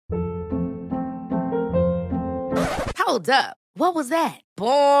Hold up. What was that?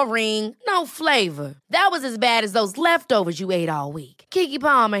 Boring. No flavor. That was as bad as those leftovers you ate all week. Keke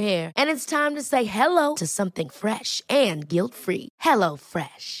Palmer here, and it's time to say hello to something fresh and guilt-free. Hello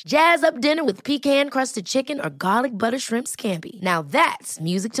Fresh. Jazz up dinner with pecan-crusted chicken or garlic butter shrimp scampi. Now that's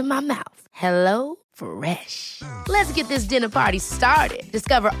music to my mouth. Hello Fresh. Let's get this dinner party started.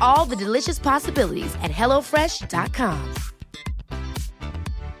 Discover all the delicious possibilities at hellofresh.com.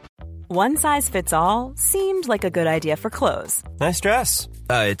 One size fits all seemed like a good idea for clothes. Nice dress.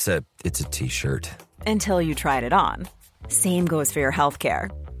 It's a t-shirt. Until you tried it on. Same goes for your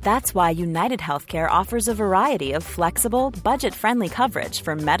healthcare. That's why United Healthcare offers a variety of flexible, budget-friendly coverage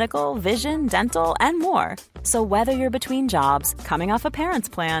for medical, vision, dental, and more. So whether you're between jobs, coming off a parent's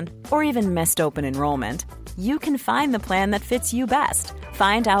plan, or even missed open enrollment, you can find the plan that fits you best.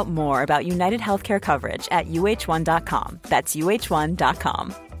 Find out more about United Healthcare coverage at uh1.com. That's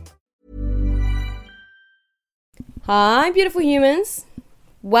uh1.com. Hi, beautiful humans.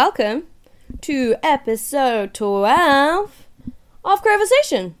 Welcome to episode 12 of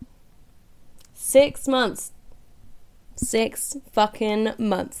Conversation. 6 months. 6 fucking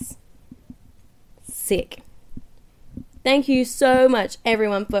months. Sick. Thank you so much,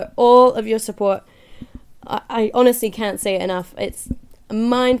 everyone, for all of your support. I honestly can't say it enough. It's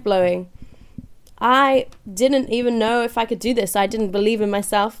mind-blowing. I didn't even know if I could do this. I didn't believe in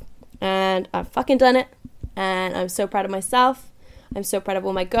myself, and I've fucking done it. And I'm so proud of myself. I'm so proud of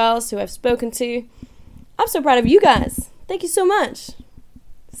all my girls who I've spoken to. I'm so proud of you guys. Thank you so much.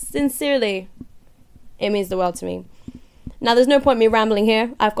 Sincerely, it means the world to me. Now, there's no point me rambling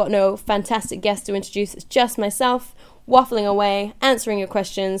here. I've got no fantastic guest to introduce. It's just myself, waffling away, answering your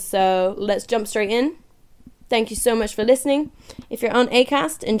questions. So let's jump straight in. Thank you so much for listening. If you're on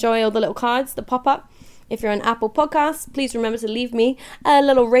Acast, enjoy all the little cards that pop up. If you're on Apple Podcasts, please remember to leave me a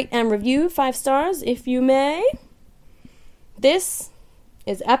little rate and review, 5 stars, if you may. This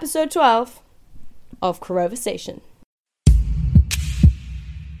is episode 12 of Conversation.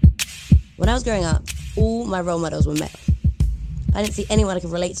 When I was growing up, all my role models were male. I didn't see anyone I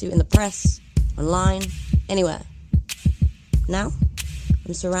could relate to in the press, online, anywhere. Now,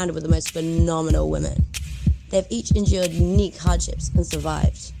 I'm surrounded with the most phenomenal women. They've each endured unique hardships and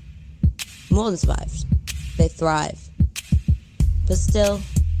survived. More than survived. They thrive. But still,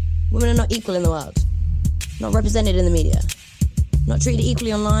 women are not equal in the world. Not represented in the media. Not treated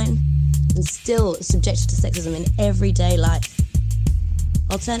equally online. And still subjected to sexism in everyday life.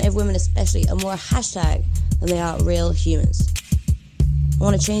 Alternative women especially are more a hashtag than they are real humans. I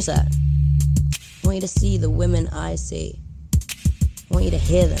want to change that. I want you to see the women I see. I want you to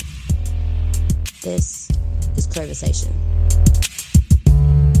hear them. This is Conversation.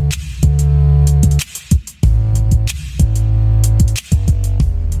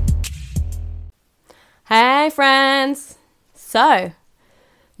 Hey friends! So,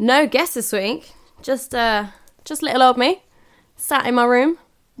 no guest this week, just little old me, sat in my room,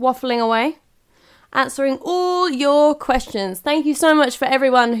 waffling away, answering all your questions. Thank you so much for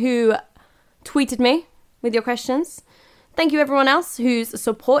everyone who tweeted me with your questions. Thank you everyone else who's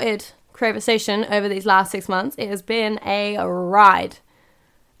supported Conversation over these last 6 months. It has been a ride,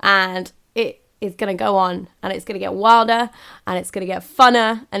 and it is going to go on, and it's going to get wilder, and it's going to get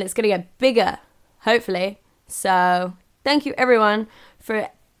funner, and it's going to get bigger. Hopefully. So thank you everyone for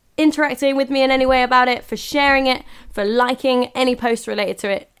interacting with me in any way about it, for sharing it, for liking any post related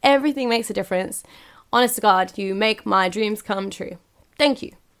to it. Everything makes a difference. Honest to God, you make my dreams come true. Thank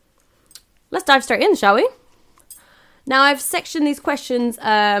you. Let's dive straight in, shall we? Now I've sectioned these questions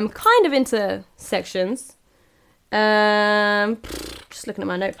kind of into sections. Just looking at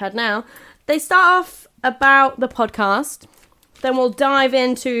my notepad now. They start off about the podcast. Then we'll dive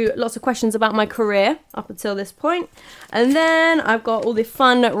into lots of questions about my career up until this point. And then I've got all the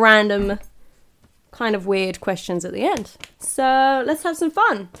fun, random, kind of weird questions at the end. So let's have some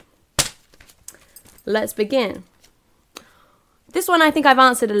fun. Let's begin. This one I think I've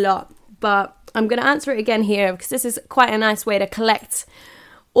answered a lot, but I'm going to answer it again here because this is quite a nice way to collect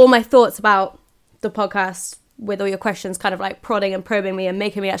all my thoughts about the podcast with all your questions kind of like prodding and probing me and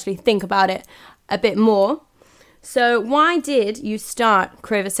making me actually think about it a bit more. So why did you start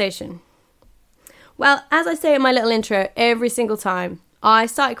Conversation? Well, as I say in my little intro every single time, I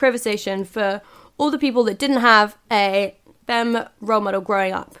started Conversation for all the people that didn't have a femme role model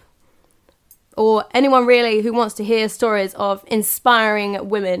growing up. Or anyone really who wants to hear stories of inspiring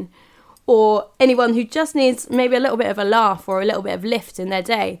women. Or anyone who just needs maybe a little bit of a laugh or a little bit of lift in their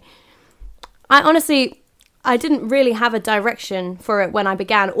day. I didn't really have a direction for it when I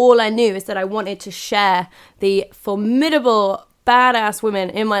began. All I knew is that I wanted to share the formidable, badass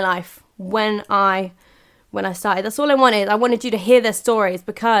women in my life when I when I started. That's all I wanted. I wanted you to hear their stories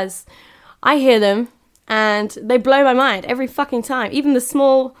because I hear them and they blow my mind every fucking time. Even the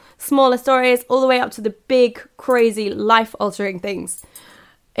smaller stories all the way up to the big, crazy, life-altering things.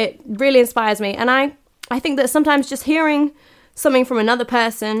 It really inspires me. And I think that sometimes just hearing something from another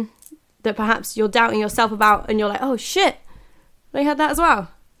person that perhaps you're doubting yourself about and you're like, oh shit, they had that as well.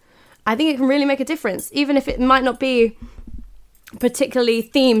 I think it can really make a difference, even if it might not be particularly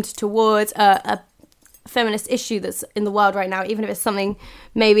themed towards a feminist issue that's in the world right now, even if it's something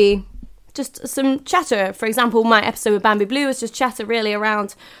maybe just some chatter. For example, my episode with Bambi Blue was just chatter really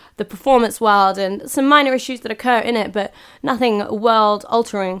around the performance world and some minor issues that occur in it, but nothing world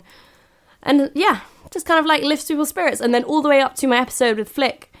altering. And yeah, just kind of like lifts people's spirits. And then all the way up to my episode with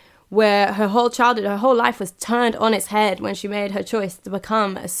Flick, where her whole childhood, her whole life was turned on its head when she made her choice to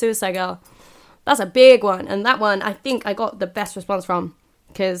become a suicide girl. That's a big one. And that one, I think I got the best response from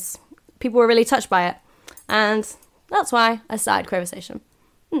because people were really touched by it. And that's why I started Conversation.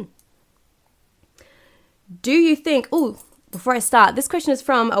 Do you think... Oh, before I start, this question is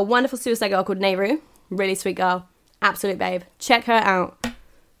from a wonderful suicide girl called Nehru. Really sweet girl. Absolute babe. Check her out.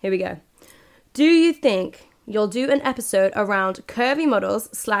 Here we go. Do you think you'll do an episode around curvy models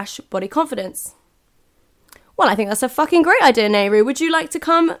 / body confidence? Well, I think that's a fucking great idea, Nehru. Would you like to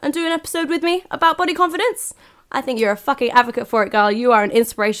come and do an episode with me about body confidence? I think you're a fucking advocate for it, girl. You are an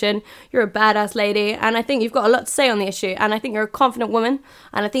inspiration. You're a badass lady. And I think you've got a lot to say on the issue. And I think you're a confident woman.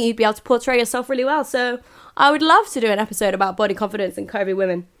 And I think you'd be able to portray yourself really well. So I would love to do an episode about body confidence and curvy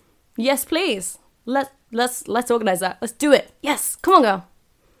women. Yes, please. Let's organize that. Let's do it. Yes. Come on, girl.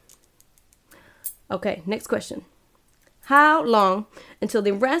 Okay, next question. How long until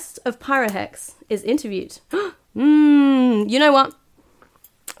the rest of Pyrohex is interviewed? You know what?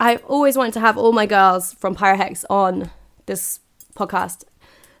 I've always wanted to have all my girls from Pyrohex on this podcast.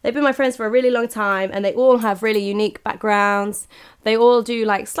 They've been my friends for a really long time and they all have really unique backgrounds. They all do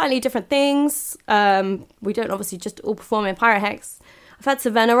like slightly different things. We don't obviously just all perform in Pyrohex. I've had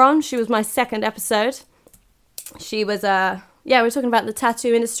Savannah on. She was my second episode. She was, we were talking about the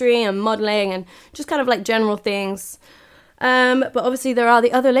tattoo industry and modeling and just kind of like general things. But obviously there are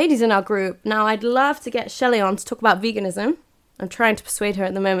the other ladies in our group. Now I'd love to get Shelley on to talk about veganism. I'm trying to persuade her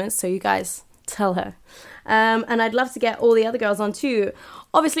at the moment, so you guys tell her. And I'd love to get all the other girls on too.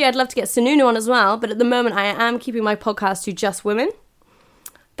 Obviously I'd love to get Sununu on as well, but at the moment I am keeping my podcast to just women.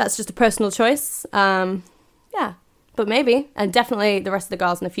 That's just a personal choice. But maybe, and definitely the rest of the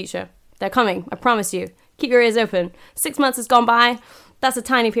girls in the future. They're coming, I promise you. Keep your ears open. 6 months has gone by. That's a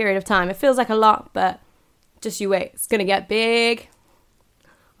tiny period of time. It feels like a lot, but just you wait. It's going to get big.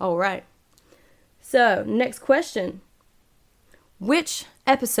 All right. So, next question. Which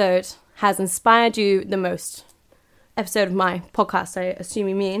episode has inspired you the most? Episode of my podcast, I assume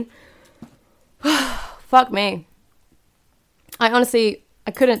you mean. Fuck me. I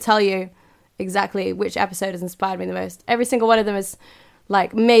couldn't tell you exactly which episode has inspired me the most. Every single one of them has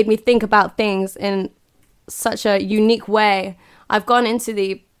like made me think about things in such a unique way. I've gone into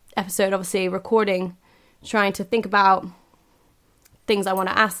the episode, obviously recording, trying to think about things I want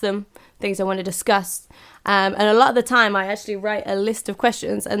to ask them, things I want to discuss. And a lot of the time I actually write a list of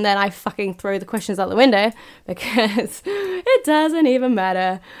questions and then I fucking throw the questions out the window because it doesn't even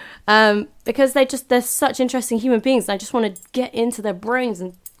matter. Because they're such interesting human beings and I just want to get into their brains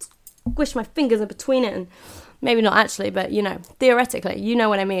and squish my fingers in between it. And maybe not actually, but you know, theoretically, you know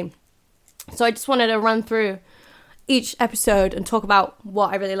what I mean. So I just wanted to run through each episode and talk about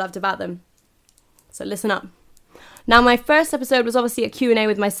what I really loved about them. So listen up. Now, my first episode was obviously a Q&A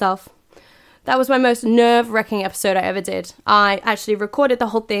with myself. That was my most nerve-wracking episode I ever did. I actually recorded the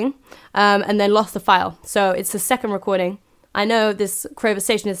whole thing and then lost the file. So it's the second recording. I know this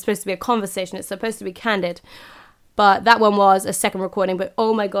conversation is supposed to be a conversation. It's supposed to be candid. But that one was a second recording. But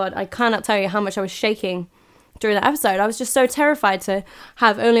oh my God, I cannot tell you how much I was shaking during that episode. I was just so terrified to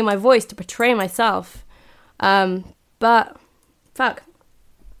have only my voice to portray myself. But fuck,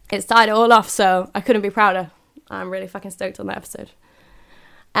 it started it all off, so I couldn't be prouder. I'm really fucking stoked on that episode.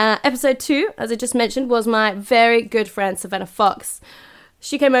 Episode 2, as I just mentioned, was my very good friend Savannah Fox.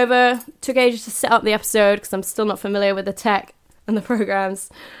 She came over, took ages to set up the episode because I'm still not familiar with the tech and the programs.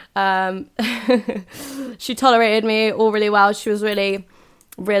 She tolerated me all really well. She was really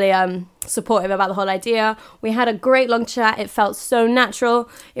supportive about the whole idea. We had a great long chat. It felt so natural.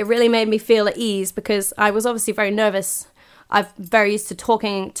 It really made me feel at ease because I was obviously very nervous. I'm very used to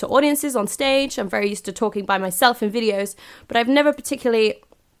talking to audiences on stage. I'm very used to talking by myself in videos, but I've never particularly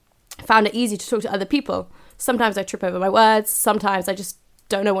found it easy to talk to other people. Sometimes I trip over my words. Sometimes I just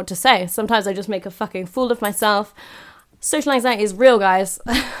don't know what to say. Sometimes I just make a fucking fool of myself. social anxiety is real, guys.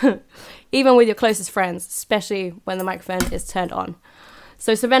 Even with your closest friends, especially when the microphone is turned on.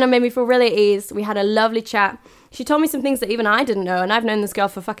 So Savannah made me feel really at ease. We had a lovely chat. She told me some things that even I didn't know, and I've known this girl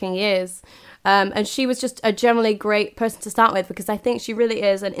for fucking years. And she was just a generally great person to start with, because I think she really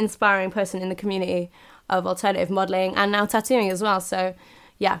is an inspiring person in the community of alternative modelling and now tattooing as well. So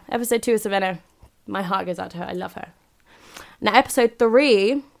yeah, episode 2 of Savannah, my heart goes out to her. I love her. Now episode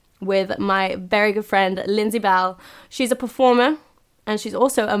 3 with my very good friend Lindsay Bell. She's a performer and she's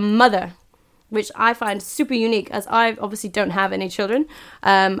also a mother, which I find super unique, as I obviously don't have any children.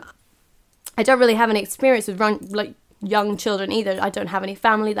 I don't really have any experience with young children either. I don't have any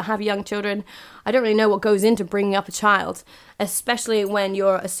family that have young children. I don't really know what goes into bringing up a child, especially when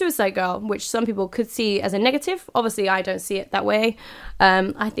you're a suicide girl, which some people could see as a negative. Obviously, I don't see it that way.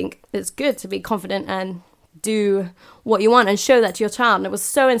 I think it's good to be confident and do what you want and show that to your child. And it was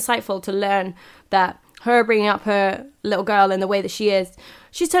so insightful to learn that her bringing up her little girl in the way that she is,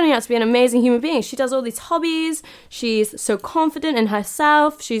 she's turning out to be an amazing human being. She does all these hobbies. She's so confident in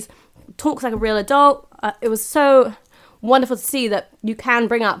herself. She's talks like a real adult. It was so wonderful to see that you can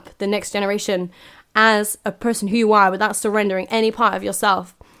bring up the next generation as a person who you are without surrendering any part of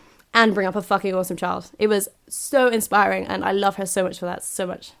yourself, and bring up a fucking awesome child. It was so inspiring, and I love her so much for that, so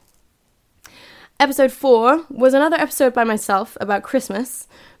much. Episode 4 was another episode by myself about Christmas.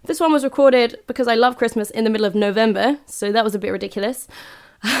 This one was recorded because I love Christmas in the middle of November, so that was a bit ridiculous.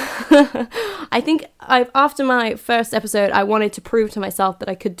 I think after my first episode, I wanted to prove to myself that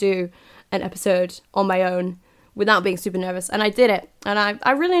I could do an episode on my own without being super nervous, and I did it, and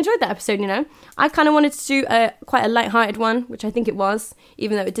I really enjoyed that episode. You know, I kind of wanted to do quite a light-hearted one, which I think it was,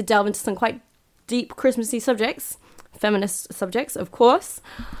 even though it did delve into some quite deep Christmassy subjects, feminist subjects, of course.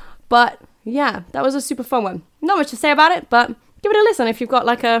 But yeah, that was a super fun one. Not much to say about it, but give it a listen if you've got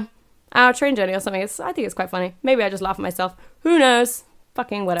like a hour train journey or something. I think it's quite funny. Maybe I just laugh at myself. Who knows?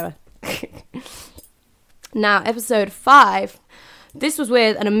 Fucking whatever. Now, episode 5. This was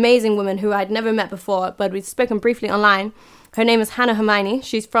with an amazing woman who I'd never met before, but we'd spoken briefly online. Her name is Hannah Hermione.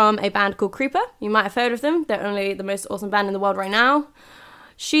 She's from a band called Creeper. You might have heard of them. They're only the most awesome band in the world right now.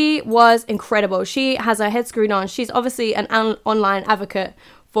 She was incredible. She has her head screwed on. She's obviously an online advocate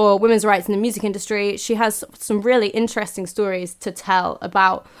for women's rights in the music industry. She has some really interesting stories to tell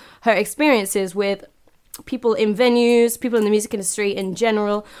about her experiences with people in venues, people in the music industry in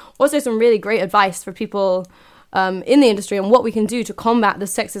general. Also some really great advice for people in the industry on what we can do to combat the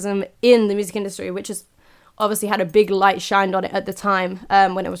sexism in the music industry, which has obviously had a big light shined on it at the time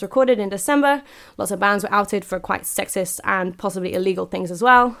when it was recorded in December. Lots of bands were outed for quite sexist and possibly illegal things as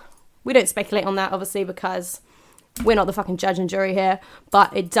well. We don't speculate on that, obviously, because we're not the fucking judge and jury here,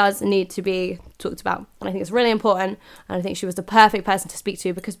 but it does need to be talked about, and I think it's really important, and I think she was the perfect person to speak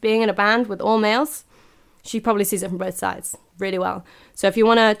to, because being in a band with all males, she probably sees it from both sides really well. So if you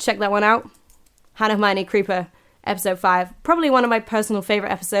want to check that one out, Hannah Hermione Creeper, episode 5, probably one of my personal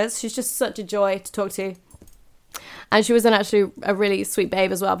favourite episodes. She's just such a joy to talk to. And she was actually a really sweet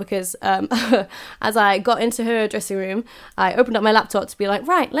babe as well, because as I got into her dressing room, I opened up my laptop to be like,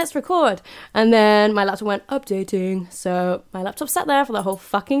 right, let's record. And then my laptop went updating. So my laptop sat there for the whole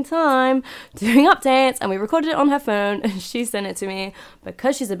fucking time doing updates, and we recorded it on her phone, and she sent it to me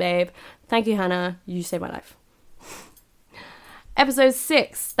because she's a babe. Thank you, Hannah. You saved my life. Episode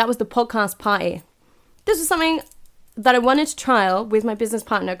 6, that was the podcast party. This was something that I wanted to trial with my business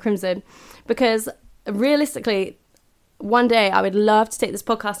partner, Crimson, because realistically, one day I would love to take this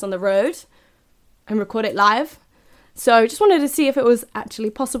podcast on the road and record it live. So I just wanted to see if it was actually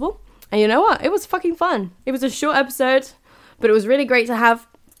possible. And you know what? It was fucking fun. It was a short episode, but it was really great to have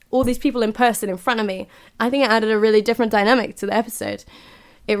all these people in person in front of me. I think it added a really different dynamic to the episode.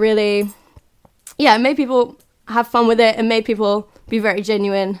 It really, it made people have fun with it and made people be very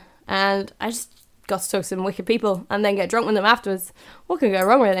genuine. And I just got to talk to some wicked people and then get drunk with them afterwards. What can go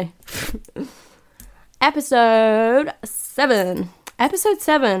wrong, really? Episode 7. Episode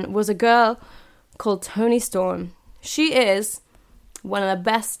 7 was a girl called Toni Storm. She is one of the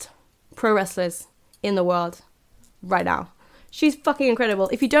best pro wrestlers in the world right now. She's fucking incredible.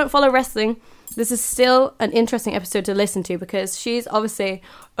 If you don't follow wrestling, this is still an interesting episode to listen to, because she's obviously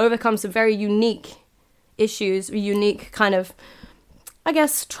overcome some very unique issues, unique kind of, I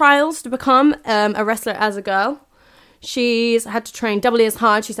guess, trials to become a wrestler as a girl. She's had to train doubly as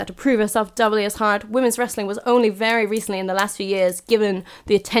hard. She's had to prove herself doubly as hard. Women's wrestling was only very recently, in the last few years, given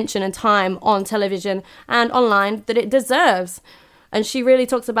the attention and time on television and online that it deserves. And she really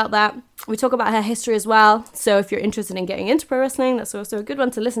talks about that. We talk about her history as well. So if you're interested in getting into pro wrestling, that's also a good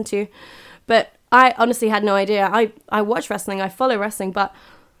one to listen to. But I honestly had no idea. I watch wrestling, I follow wrestling, but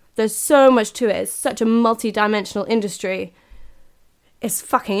There's so much to it. It's such a multi-dimensional industry. It's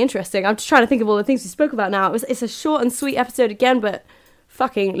fucking interesting. I'm just trying to think of all the things we spoke about now. It's a short and sweet episode again, but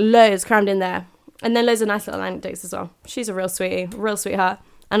fucking loads crammed in there. And then loads of nice little anecdotes as well. She's a real sweetie, real sweetheart.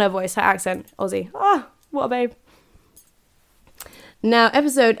 And her voice, her accent, Aussie. Ah, what a babe. Now,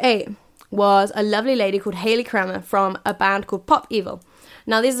 episode 8 was a lovely lady called Hayley Kramer from a band called Pop Evil.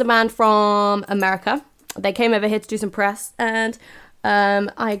 Now, this is a band from America. They came over here to do some press, and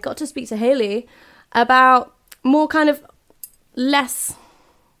I got to speak to Hayley about more kind of less...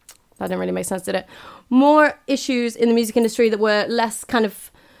 That didn't really make sense, did it? More issues in the music industry that were less kind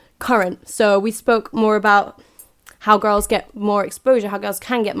of current. So we spoke more about how girls get more exposure, how girls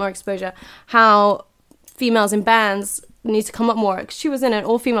can get more exposure, how females in bands need to come up more. She was in an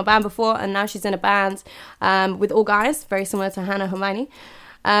all-female band before, and now she's in a band with all guys, very similar to Hannah Hermione.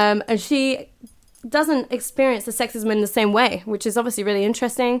 And she doesn't experience the sexism in the same way, which is obviously really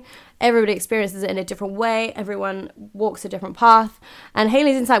interesting. Everybody experiences it in a different way. Everyone walks a different path. And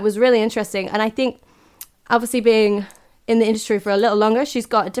Hayley's insight was really interesting. And I think, obviously being in the industry for a little longer, she's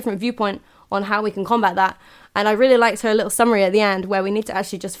got a different viewpoint on how we can combat that. And I really liked her little summary at the end where we need to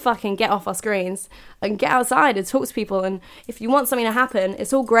actually just fucking get off our screens and get outside and talk to people. And if you want something to happen,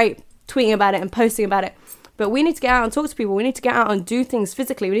 it's all great tweeting about it and posting about it. But we need to get out and talk to people. We need to get out and do things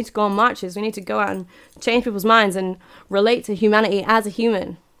physically. We need to go on marches. We need to go out and change people's minds and relate to humanity as a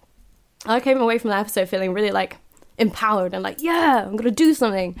human. I came away from that episode feeling really like empowered and like, yeah, I'm going to do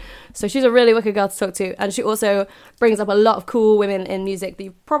something. So she's a really wicked girl to talk to. And she also brings up a lot of cool women in music that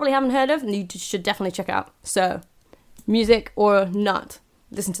you probably haven't heard of and you should definitely check out. So music or not,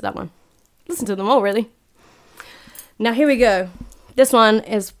 listen to that one. Listen to them all, really. Now here we go. This one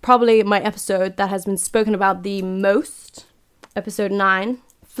is probably my episode that has been spoken about the most. Episode 9,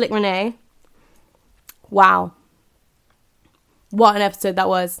 Flick Renee. Wow. What an episode that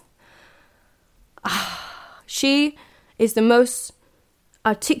was. She is the most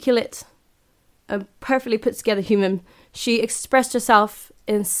articulate and perfectly put together human. She expressed herself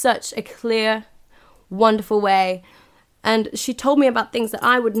in such a clear, wonderful way. And she told me about things that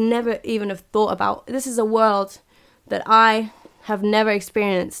I would never even have thought about. This is a world that I have never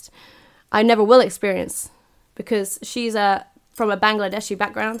experienced. I never will experience, because she's from a Bangladeshi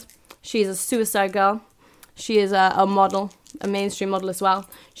background. She's a suicide girl. She is a model, a mainstream model as well.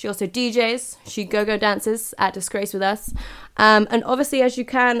 She also DJs. She go-go dances at Disgrace with Us. And obviously, as you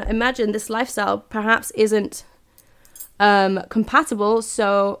can imagine, this lifestyle perhaps isn't compatible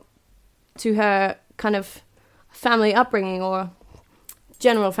to her kind of family upbringing or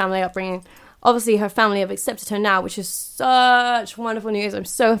general family upbringing. Obviously, her family have accepted her now, which is such wonderful news. I'm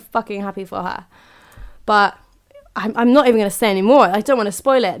so fucking happy for her. But I'm not even going to say any more. I don't want to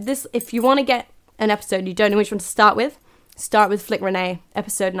spoil it. If you want to get an episode, you don't know which one to start with Flick Renee,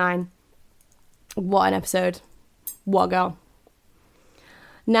 episode 9. What an episode. What a girl.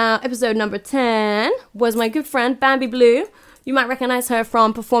 Now, episode number 10 was my good friend, Bambi Blue. You might recognize her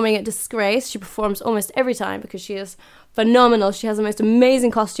from performing at Disgrace. She performs almost every time because she is phenomenal. She has the most amazing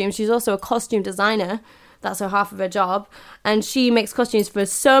costumes. She's also a costume designer. That's her half of her job. And she makes costumes for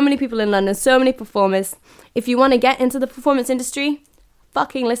so many people in London, so many performers. If you want to get into the performance industry,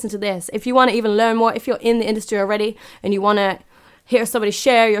 fucking listen to this. If you want to even learn more, if you're in the industry already and you want to hear somebody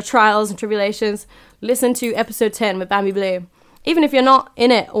share your trials and tribulations, listen to episode 10 with Bambi Blue. Even if you're not in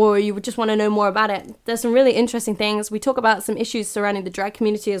it or you just want to know more about it, there's some really interesting things. We talk about some issues surrounding the drag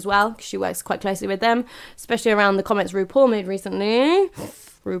community as well, because she works quite closely with them, especially around the comments RuPaul made recently.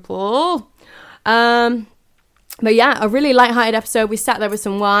 RuPaul. But yeah, a really light-hearted episode. We sat there with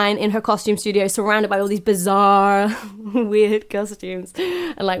some wine in her costume studio, surrounded by all these bizarre, weird costumes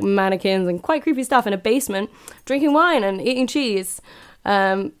and like mannequins and quite creepy stuff in a basement, drinking wine and eating cheese.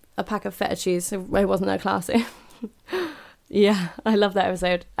 A pack of feta cheese. It wasn't that classy. Yeah, I love that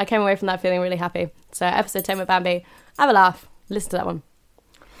episode. I came away from that feeling really happy. So episode 10 with Bambi, have a laugh. Listen to that one.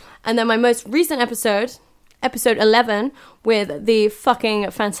 And then my most recent episode 11, with the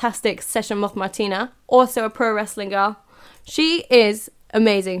fucking fantastic Session Moth Martina, also a pro wrestling girl. She is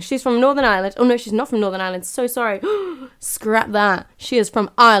amazing. She's from Northern Ireland. Oh no, she's not from Northern Ireland. So sorry. Scrap that. She is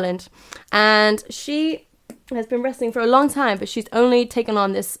from Ireland. And she has been wrestling for a long time, but she's only taken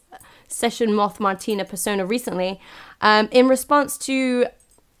on this Session Moth Martina persona recently, in response to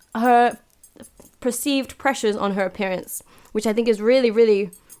her perceived pressures on her appearance, which I think is really,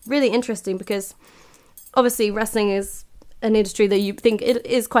 really, really interesting, because obviously wrestling is an industry that you think it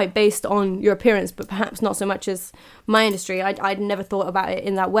is quite based on your appearance, but perhaps not so much as my industry. I'd never thought about it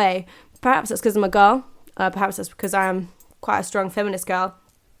in that way. Perhaps that's because I'm a girl. Perhaps that's because I am quite a strong feminist girl.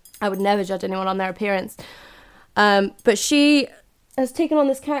 I would never judge anyone on their appearance. But she has taken on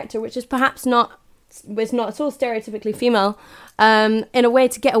this character, which is perhaps not at all stereotypically female, in a way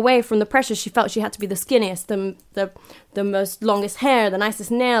to get away from the pressure. She felt she had to be the skinniest, the most longest hair, the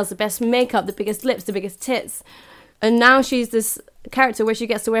nicest nails, the best makeup, the biggest lips, the biggest tits. And now she's this character where she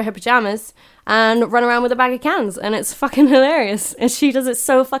gets to wear her pajamas and run around with a bag of cans, and it's fucking hilarious. And she does it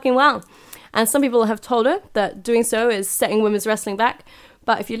so fucking well. And some people have told her that doing so is setting women's wrestling back.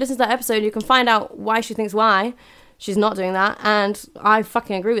 But if you listen to that episode, you can find out why she thinks why she's not doing that. And I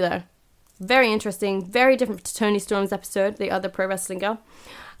fucking agree with her. Very interesting, very different to Toni Storm's episode, the other pro wrestling girl.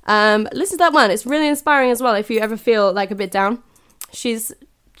 Listen to that one. It's really inspiring as well if you ever feel like a bit down. She's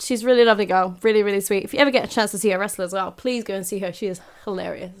really lovely girl. Really, really sweet. If you ever get a chance to see her wrestle as well, please go and see her. She is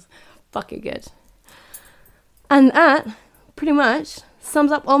hilarious. Fucking good. And that pretty much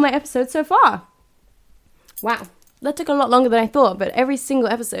sums up all my episodes so far. Wow. That took a lot longer than I thought, but every single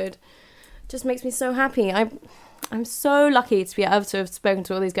episode just makes me so happy. I'm so lucky to be able to have spoken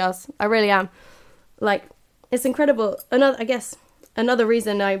to all these girls. I really am. Like, it's incredible. Another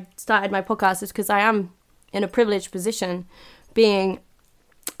reason I started my podcast is because I am in a privileged position, being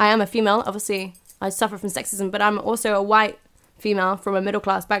I am a female. Obviously, I suffer from sexism, but I'm also a white female from a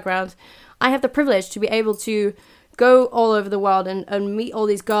middle-class background. I have the privilege to be able to go all over the world and meet all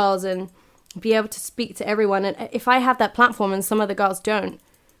these girls and be able to speak to everyone. And if I have that platform and some other girls don't,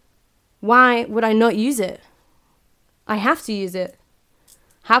 why would I not use it? I have to use it.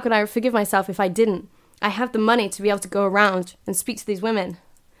 How could I forgive myself if I didn't? I have the money to be able to go around and speak to these women.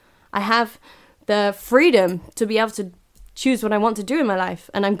 I have the freedom to be able to choose what I want to do in my life,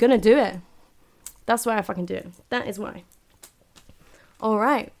 and I'm gonna do it. That's why I fucking do it. That is why. All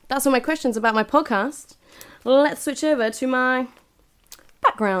right, that's all my questions about my podcast. Let's switch over to my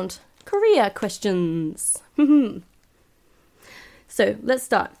background, career questions. So let's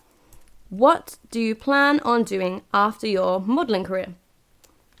start. What do you plan on doing after your modelling career?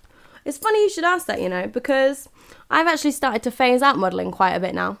 It's funny you should ask that, because I've actually started to phase out modelling quite a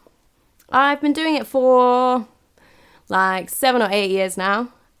bit now. I've been doing it for like 7 or 8 years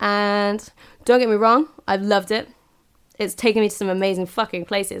now, and don't get me wrong, I've loved it. It's taken me to some amazing fucking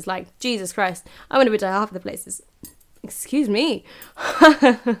places, like, Jesus Christ, I wouldn't have been to half of the places. Excuse me.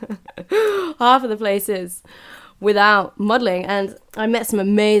 Half of the places without modelling, and I met some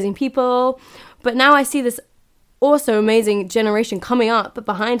amazing people, but now I see this also amazing generation coming up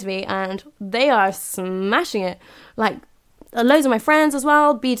behind me, and they are smashing it. Like, loads of my friends as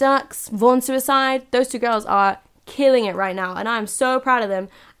well, B-Ducks, Vaughn Suicide, those two girls are killing it right now, and I'm so proud of them,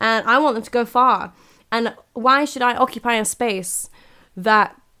 and I want them to go far. And why should I occupy a space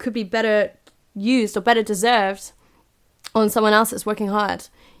that could be better used or better deserved on someone else that's working hard?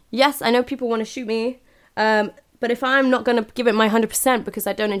 Yes, I know people want to shoot me, but if I'm not going to give it my 100% because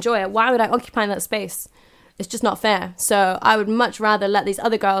I don't enjoy it, why would I occupy that space? It's just not fair. So I would much rather let these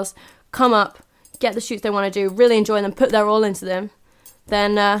other girls come up, get the shoots they want to do, really enjoy them, put their all into them,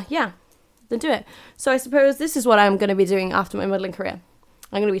 then do it. So I suppose this is what I'm going to be doing after my modelling career.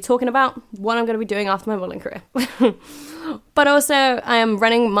 I'm going to be talking about what I'm going to be doing after my modelling career. But also, I am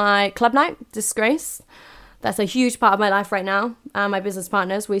running my club night, Disgrace. That's a huge part of my life right now. My business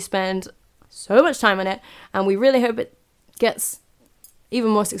partners, we spend so much time on it, and we really hope it gets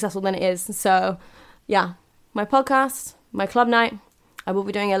even more successful than it is. So, yeah, my podcast, my club night. I will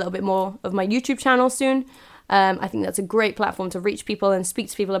be doing a little bit more of my YouTube channel soon. I think that's a great platform to reach people and speak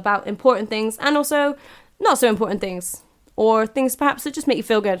to people about important things, and also not so important things, or things perhaps that just make you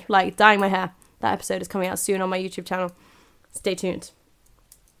feel good, like dyeing my hair. That episode is coming out soon on my YouTube channel. Stay tuned.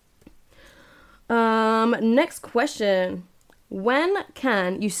 Next question. When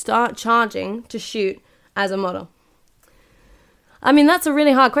can you start charging to shoot as a model? I mean, that's a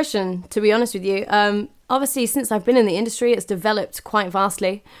really hard question, to be honest with you. Obviously, since I've been in the industry, it's developed quite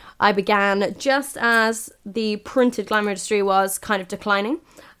vastly. I began just as the printed glamour industry was kind of declining.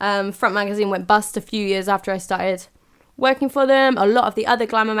 Front Magazine went bust a few years after I started working for them. A lot of the other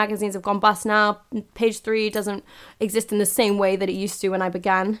glamour magazines have gone bust now. Page 3 doesn't exist in the same way that it used to when I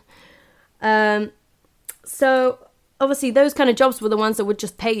began. So obviously those kind of jobs were the ones that would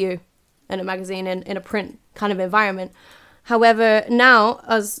just pay you in a magazine in a print kind of environment. However, now,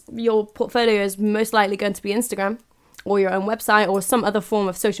 as your portfolio is most likely going to be Instagram or your own website or some other form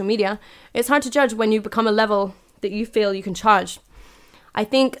of social media, it's hard to judge when you become a level that you feel you can charge. I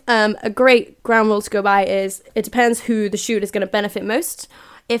think a great ground rule to go by is it depends who the shoot is going to benefit most.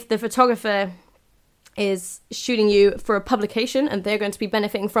 If the photographer is shooting you for a publication and they're going to be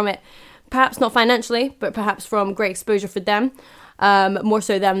benefiting from it, perhaps not financially, but perhaps from great exposure for them, more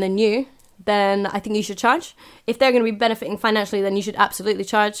so them than you, then I think you should charge. If they're going to be benefiting financially, then you should absolutely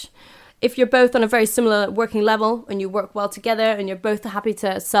charge. if you're both on a very similar working level and you work well together and you're both happy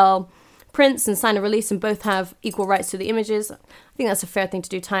to sell prints and sign a release and both have equal rights to the images, I think that's a fair thing to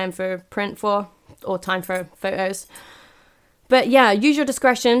do time for print for, or time for photos. But yeah, use your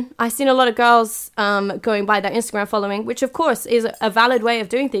discretion. I've seen a lot of girls going by their Instagram following, which of course is a valid way of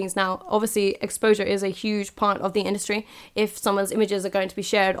doing things now. Obviously, exposure is a huge part of the industry. If someone's images are going to be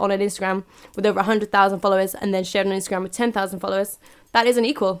shared on an Instagram with over 100,000 followers and then shared on Instagram with 10,000 followers, that isn't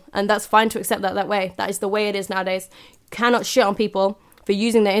equal. And that's fine to accept that way. That is the way it is nowadays. You cannot shit on people for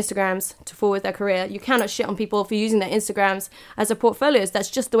using their Instagrams to forward their career. You cannot shit on people for using their Instagrams as their portfolios.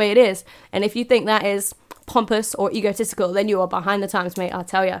 That's just the way it is. And if you think that is pompous or egotistical, then you are behind the times, mate, I'll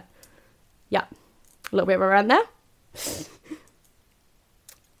tell you. Yeah, a little bit around there.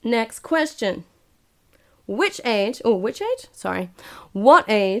 Next question. What age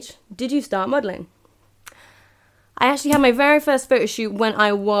did you start modeling? I actually had my very first photo shoot when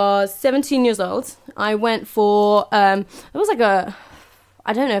I was 17 years old. I went for, it was like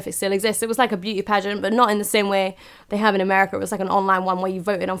I don't know if it still exists. It was like a beauty pageant, but not in the same way they have in America. It was like an online one where you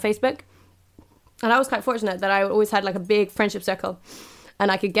voted on Facebook. And I was quite fortunate that I always had like a big friendship circle and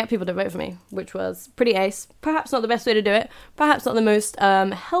I could get people to vote for me, which was pretty ace. Perhaps not the best way to do it. Perhaps not the most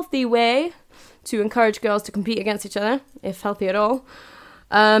healthy way to encourage girls to compete against each other, if healthy at all.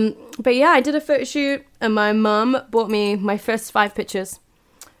 But yeah, I did a photo shoot and my mum bought me my first 5 pictures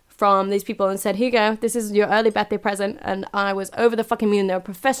from these people and said, here you go, this is your early birthday present. And I was over the fucking moon. They were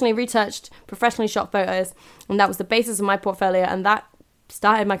professionally retouched, professionally shot photos. And that was the basis of my portfolio. And that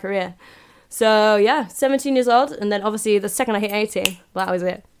started my career. So yeah, 17 years old. And then obviously the second I hit 18, that was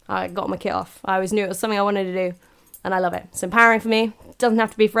it. I got my kit off. I always knew it was something I wanted to do. And I love it. It's empowering for me. It doesn't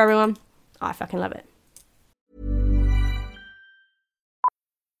have to be for everyone. I fucking love it.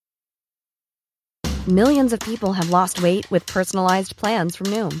 Millions of people have lost weight with personalized plans from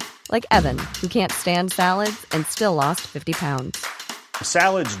Noom. Like Evan, who can't stand salads and still lost 50 pounds.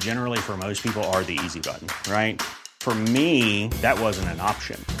 Salads generally for most people are the easy button, right? For me, that wasn't an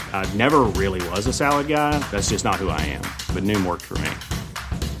option. I never really was a salad guy. That's just not who I am. But Noom worked for me.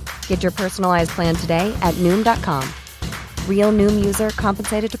 Get your personalized plan today at Noom.com. Real Noom user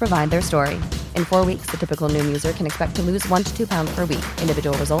compensated to provide their story. In 4 weeks, the typical Noom user can expect to lose 1 to 2 pounds per week.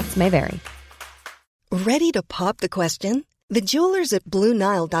 Individual results may vary. Ready to pop the question? The jewelers at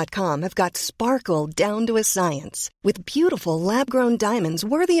BlueNile.com have got sparkle down to a science with beautiful lab-grown diamonds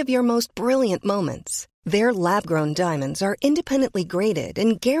worthy of your most brilliant moments. Their lab-grown diamonds are independently graded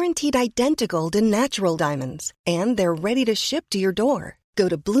and guaranteed identical to natural diamonds, and they're ready to ship to your door. Go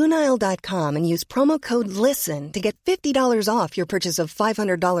to BlueNile.com and use promo code LISTEN to get $50 off your purchase of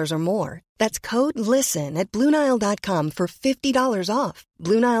 $500 or more. That's code LISTEN at BlueNile.com for $50 off.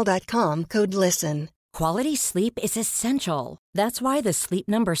 BlueNile.com, code LISTEN. Quality sleep is essential. That's why the Sleep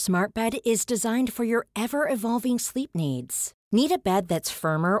Number Smart Bed is designed for your ever-evolving sleep needs. Need a bed that's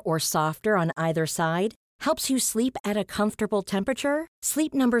firmer or softer on either side? Helps you sleep at a comfortable temperature?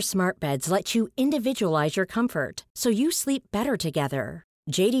 Sleep Number Smart Beds let you individualize your comfort, so you sleep better together.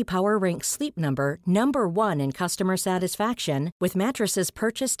 J.D. Power ranks Sleep Number number 1 in customer satisfaction with mattresses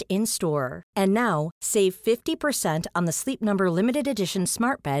purchased in-store. And now, save 50% on the Sleep Number Limited Edition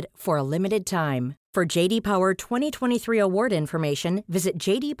Smart Bed for a limited time. For J.D. Power 2023 award information, visit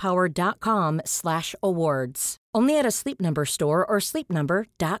jdpower.com/awards. Only at a Sleep Number store or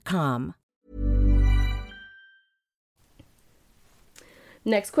sleepnumber.com.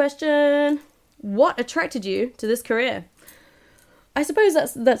 Next question. What attracted you to this career? I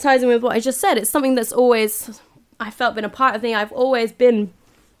suppose that ties in with what I just said. It's something that's always, I felt, been a part of me. I've always been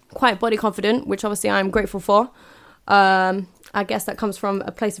quite body confident, which obviously I'm grateful for. I guess that comes from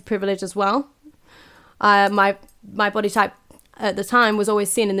a place of privilege as well. My body type at the time was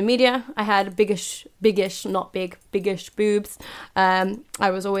always seen in the media. I had biggish boobs. I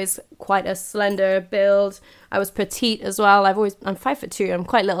was always quite a slender build. I was petite as well. I'm 5'2". I'm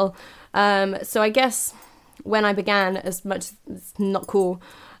quite little. So I guess when I began, as much as it's not cool,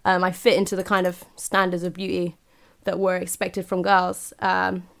 I fit into the kind of standards of beauty that were expected from girls.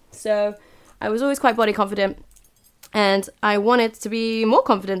 So I was always quite body confident. And I wanted to be more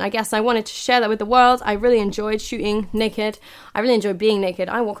confident. I guess I wanted to share that with the world. I really enjoyed shooting naked. I really enjoyed being naked.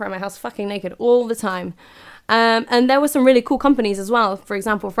 I walk around my house fucking naked all the time. And there were some really cool companies as well. For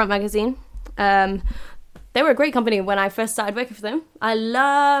example, Front Magazine. They were a great company when I first started working for them. I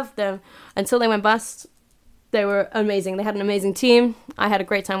loved them until they went bust. They were amazing. They had an amazing team. I had a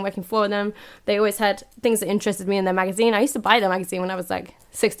great time working for them. They always had things that interested me in their magazine. I used to buy their magazine when I was like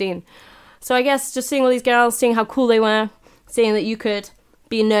 16. So I guess just seeing all these girls, seeing how cool they were, seeing that you could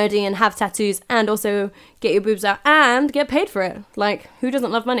be nerdy and have tattoos and also get your boobs out and get paid for it. Like, who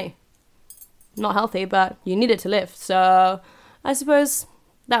doesn't love money? not healthy, but you need it to live. So I suppose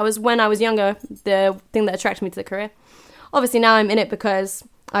that was when I was younger, the thing that attracted me to the career. Obviously now I'm in it because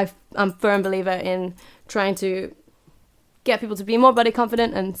I'm a firm believer in trying to get people to be more body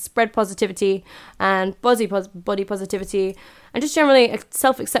confident and spread positivity and body positivity and just generally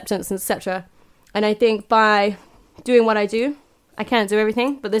self-acceptance, etc. And I think by doing what I do, I can't do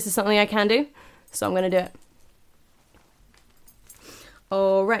everything, but this is something I can do, so I'm going to do it.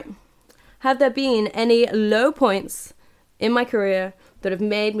 All right. Have there been any low points in my career that have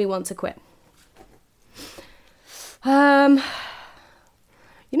made me want to quit? You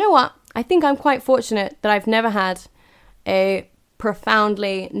know what? I think I'm quite fortunate that I've never had a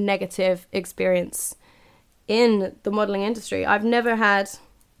profoundly negative experience in the modeling industry. I've never had,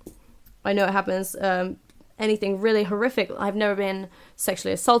 I know it happens, anything really horrific. I've never been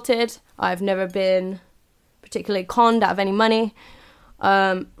sexually assaulted. I've never been particularly conned out of any money.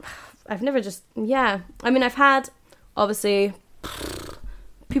 I've never just, yeah. I mean, I've had, obviously,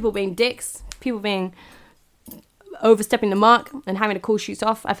 people being dicks, people being overstepping the mark and having to call shoots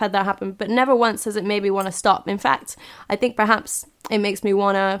off. I've had that happen, but never once has it made me want to stop. In fact, I think perhaps it makes me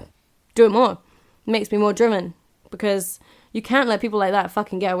want to do it more. It makes me more driven, because you can't let people like that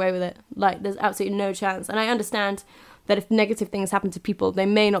fucking get away with it. Like, there's absolutely no chance. And I understand that if negative things happen to people, they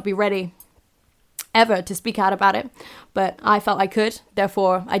may not be ready ever to speak out about it, but I felt I could,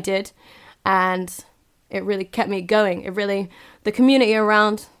 therefore I did, and it really kept me going. It really, the community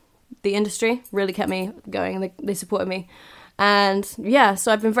around the industry really kept me going, and they supported me, and yeah,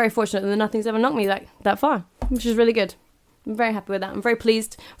 so I've been very fortunate that nothing's ever knocked me that far, which is really good. I'm very happy with that. I'm very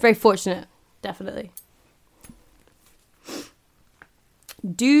pleased, very fortunate, definitely.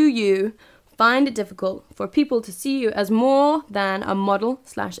 Do you find it difficult for people to see you as more than a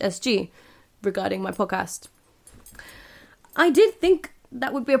model/SG regarding my podcast? I did think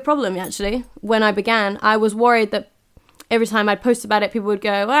that would be a problem, actually. When I began, I was worried that every time I'd post about it, people would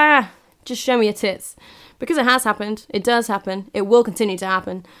go, just show me your tits. Because it has happened. It does happen. It will continue to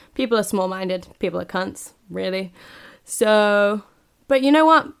happen. People are small-minded. People are cunts, really. So, but you know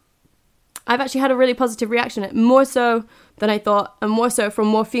what? I've actually had a really positive reaction. More so than I thought, and more so from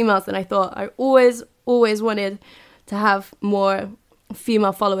more females than I thought. I always wanted to have more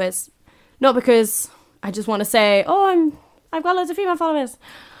female followers. Not because I just want to say, I've got loads of female followers.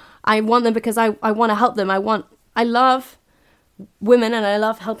 I want them because I want to help them. I love women, and I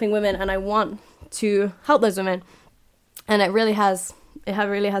love helping women, and I want to help those women. And it really has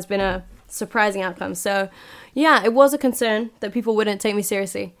been a surprising outcome. So yeah, it was a concern that people wouldn't take me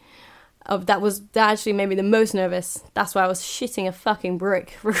seriously. That actually made me the most nervous. That's why I was shitting a fucking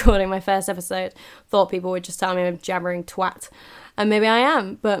brick recording my first episode. Thought people would just tell me I'm a jabbering twat. And maybe I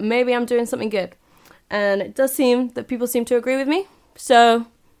am, but maybe I'm doing something good. And it does seem that people seem to agree with me. So,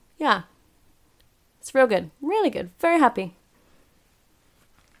 yeah. It's real good. Really good. Very happy.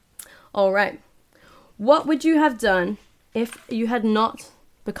 All right. What would you have done if you had not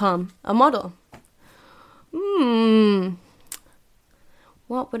become a model?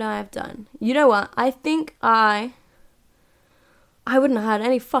 What would I have done? You know what? I think I wouldn't have had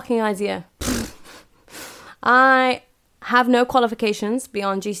any fucking idea. I have no qualifications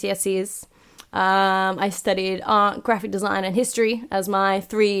beyond GCSEs. I studied art, graphic design, and history as my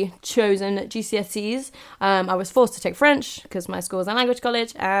 3 chosen GCSEs. I was forced to take French because my school was a language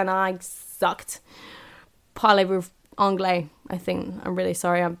college, and I sucked. Parlez-vous anglais, I think. I'm really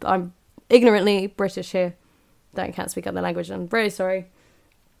sorry. I'm ignorantly British here. That I can't speak other language. I'm very sorry.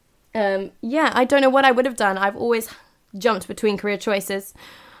 I don't know what I would have done. I've always jumped between career choices.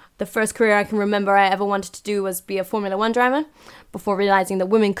 The first career I can remember I ever wanted to do was be a Formula 1 driver, before realising that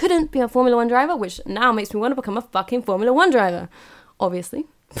women couldn't be a Formula 1 driver, which now makes me want to become a fucking Formula 1 driver, obviously.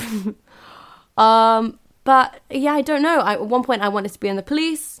 But yeah, I don't know. At one point I wanted to be in the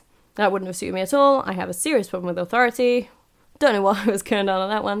police. That wouldn't have suited me at all. I have a serious problem with authority. Don't know what was going on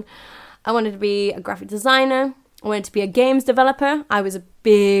that one. I wanted to be a graphic designer. I wanted to be a games developer. I was a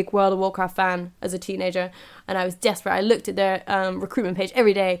big World of Warcraft fan as a teenager, and I was desperate. I looked at their recruitment page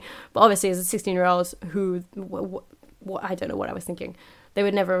every day, but obviously as a 16-year-old who, I don't know what I was thinking. They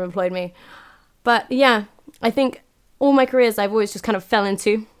would never have employed me. But yeah, I think all my careers I've always just kind of fell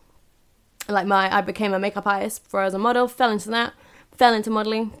into. I became a makeup artist before I was a model, fell into that, fell into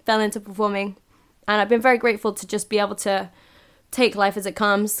modeling, fell into performing, and I've been very grateful to just be able to take life as it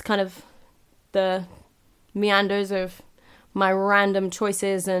comes, kind of the meanders of my random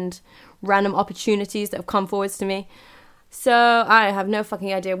choices and random opportunities that have come forwards to me. So I have no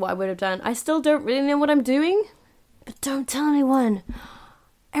fucking idea what I would have done. I still don't really know what I'm doing, but don't tell anyone.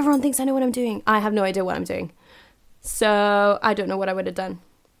 Everyone thinks I know what I'm doing. I have no idea what I'm doing. So I don't know what I would have done.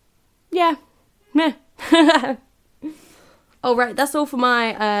 Yeah, Meh. All right, that's all for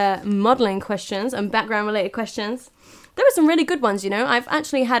my modelling questions and background-related questions. There were some really good ones, you know. I've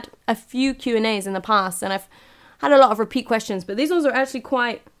actually had a few Q&As in the past, and I've had a lot of repeat questions, but these ones are actually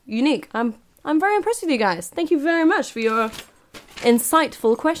quite unique. I'm very impressed with you guys. Thank you very much for your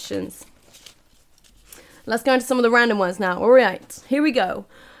insightful questions. Let's go into some of the random ones now. All right, here we go.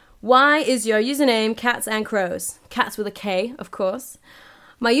 Why is your username Cats and Crows? Cats with a K, of course.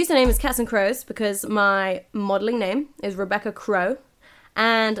 My username is Cats and Crows because my modelling name is Rebecca Crow,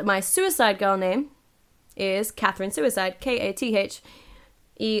 and my Suicide Girl name is Catherine Suicide, Katherin,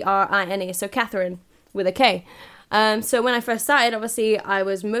 so Catherine with a K. So when I first started, obviously, I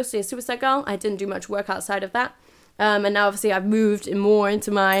was mostly a Suicide Girl. I didn't do much work outside of that. And now, obviously, I've moved more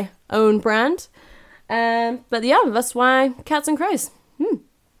into my own brand. But yeah, that's why Cats and Crows.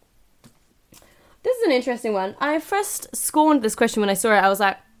 This is an interesting one. I first scorned this question when I saw it. I was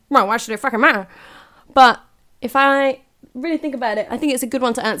like, well, why should it fucking matter? But if I really think about it, I think it's a good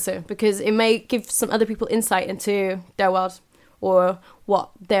one to answer because it may give some other people insight into their world or what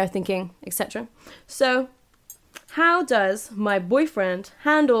they're thinking, etc. So, how does my boyfriend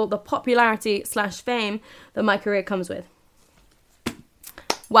handle the popularity / fame that my career comes with?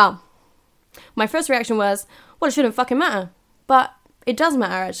 Wow. My first reaction was, well, it shouldn't fucking matter. But it does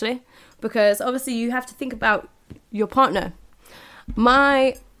matter, actually. Because obviously you have to think about your partner.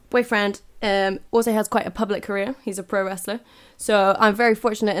 My boyfriend also has quite a public career. He's a pro wrestler. So I'm very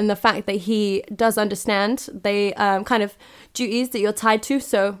fortunate in the fact that he does understand the kind of duties that you're tied to.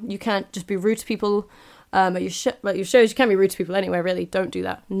 So you can't just be rude to people at your shows. You can't be rude to people anyway, really. Don't do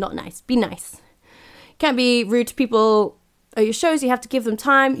that. Not nice. Be nice. You can't be rude to people at your shows. You have to give them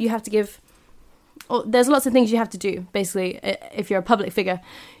time. You have to give... there's lots of things you have to do, basically, if you're a public figure.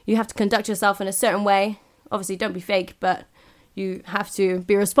 You have to conduct yourself in a certain way. Obviously, don't be fake, but you have to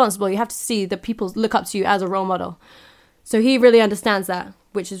be responsible. You have to see that people look up to you as a role model. So he really understands that,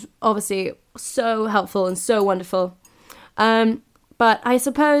 which is obviously so helpful and so wonderful. But I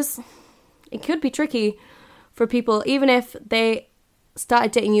suppose it could be tricky for people, even if they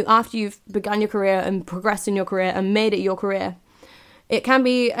started dating you after you've begun your career and progressed in your career and made it your career. It can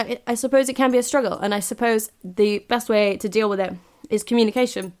be, I suppose it can be a struggle, and I suppose the best way to deal with it is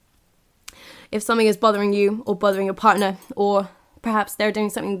communication. If something is bothering you or bothering your partner, or perhaps they're doing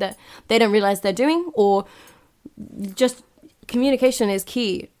something that they don't realize they're doing, or just communication is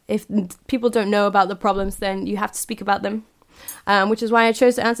key. If people don't know about the problems, then you have to speak about them, which is why I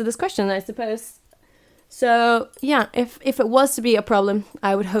chose to answer this question, I suppose. So, yeah, if it was to be a problem,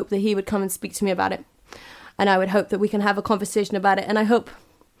 I would hope that he would come and speak to me about it. And I would hope that we can have a conversation about it. And I hope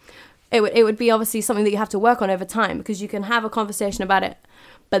it would be obviously something that you have to work on over time, because you can have a conversation about it,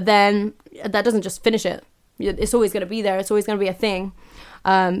 but then that doesn't just finish it. It's always going to be there. It's always going to be a thing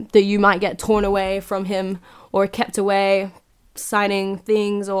that you might get torn away from him or kept away signing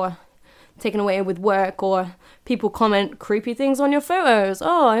things or taken away with work, or people comment creepy things on your photos.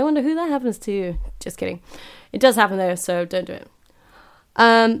 Oh, I wonder who that happens to. Just kidding. It does happen though, so don't do it.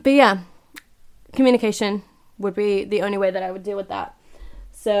 But yeah, communication would be the only way that I would deal with that.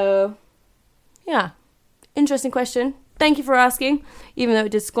 So, yeah, interesting question. Thank you for asking, even though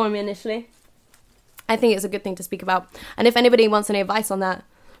it did scorn me initially. I think it's a good thing to speak about. And if anybody wants any advice on that,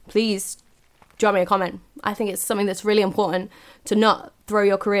 please drop me a comment. I think it's something that's really important to not throw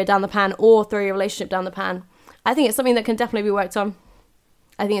your career down the pan or throw your relationship down the pan. I think it's something that can definitely be worked on.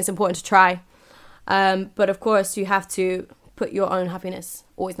 I think it's important to try. But of course, you have to put your own happiness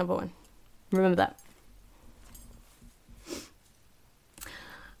always number one. Remember that.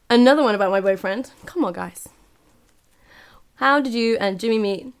 Another one about my boyfriend. Come on, guys. How did you and Jimmy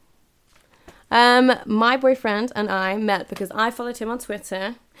meet? My boyfriend and I met because I followed him on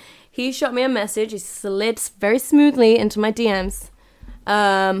Twitter. He shot me a message. He slid very smoothly into my DMs.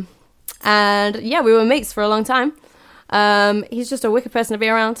 And yeah, we were mates for a long time. He's just a wicked person to be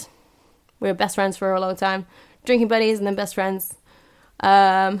around. We were best friends for a long time. Drinking buddies and then best friends.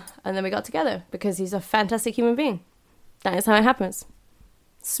 And then we got together because he's a fantastic human being. That is how it happens.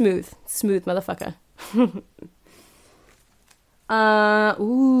 Smooth motherfucker.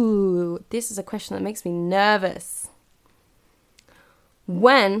 This is a question that makes me nervous.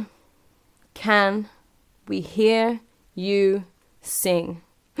 When can we hear you sing?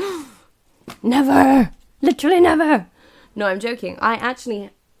 Never! Literally never! No, I'm joking. I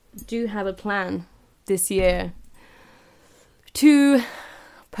actually do have a plan this year to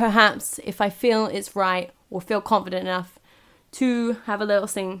perhaps, if I feel it's right or feel confident enough, to have a little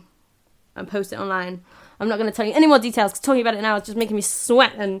sing and post it online. I'm not going to tell you any more details, because talking about it now is just making me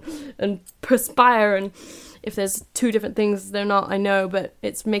sweat and perspire, and if there's two different things, they're not, I know, but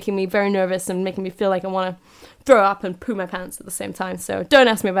it's making me very nervous and making me feel like I want to throw up and poo my pants at the same time, so don't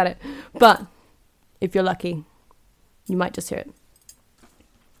ask me about it. But if you're lucky, you might just hear it.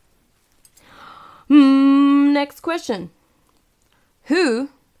 Next question. Who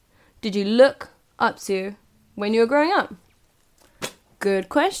did you look up to when you were growing up? Good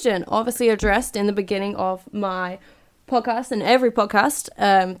question. Obviously addressed in the beginning of my podcast and every podcast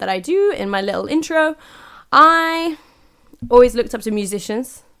that I do in my little intro. I always looked up to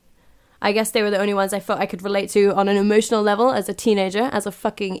musicians. I guess they were the only ones I felt I could relate to on an emotional level as a teenager, as a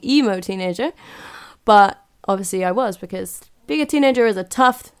fucking emo teenager. But obviously I was, because being a teenager is a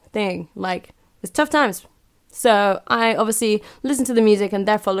tough thing. Like, it's tough times. So I obviously listened to the music and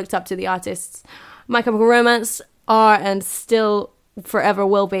therefore looked up to the artists. My Chemical Romance are and still forever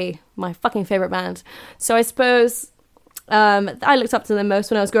will be my fucking favourite band. So I suppose I looked up to them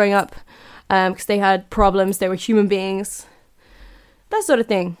most when I was growing up, because they had problems, they were human beings, that sort of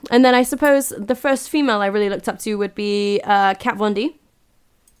thing. And then I suppose the first female I really looked up to would be Kat Von D.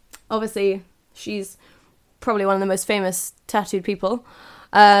 Obviously, she's probably one of the most famous tattooed people.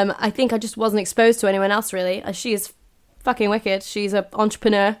 I think I just wasn't exposed to anyone else, really. She is fucking wicked. She's an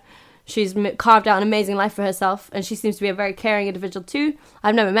entrepreneur. She's carved out an amazing life for herself, and she seems to be a very caring individual too.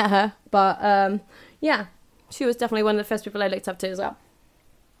 I've never met her, but yeah, she was definitely one of the first people I looked up to as well.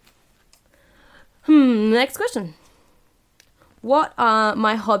 Next question. What are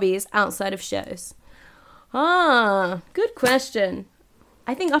my hobbies outside of shows? Good question.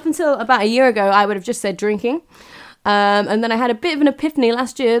 I think up until about a year ago, I would have just said drinking. And then I had a bit of an epiphany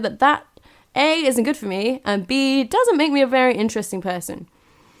last year that A, isn't good for me, and B, doesn't make me a very interesting person.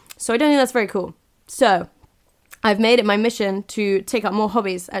 So I don't think that's very cool. So I've made it my mission to take up more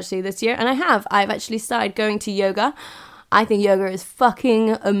hobbies actually this year, and I have. I've actually started going to yoga. I think yoga is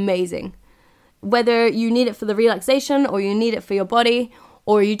fucking amazing. Whether you need it for the relaxation, or you need it for your body,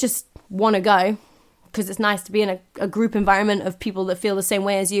 or you just want to go because it's nice to be in a group environment of people that feel the same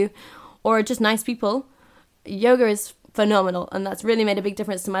way as you, or just nice people, yoga is phenomenal, and that's really made a big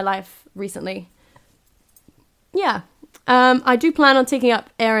difference to my life recently. Yeah. I do plan on taking up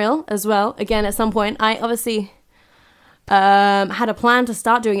aerial as well, again, at some point. I obviously had a plan to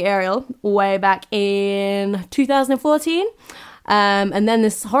start doing aerial way back in 2014. And then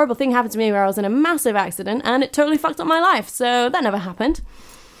this horrible thing happened to me where I was in a massive accident, and it totally fucked up my life. So that never happened.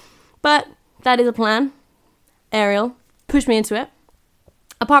 But that is a plan. Aerial. Push me into it.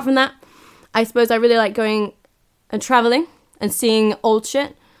 Apart from that, I suppose I really like going and traveling and seeing old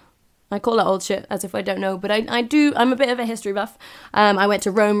shit. I call that old shit as if I don't know, but I do. I'm a bit of a history buff. I went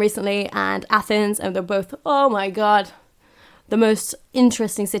to Rome recently and Athens, and they're both, oh my god, the most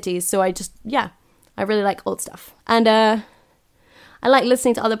interesting cities. So I really like old stuff. And I like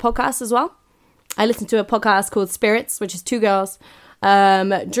listening to other podcasts as well. I listen to a podcast called Spirits, which is two girls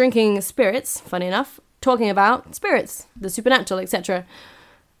drinking spirits, funny enough, talking about spirits, the supernatural, etc.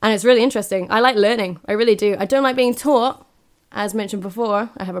 And it's really interesting. I like learning. I really do. I don't like being taught. As mentioned before,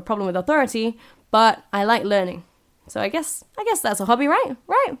 I have a problem with authority, but I like learning. So I guess that's a hobby, right?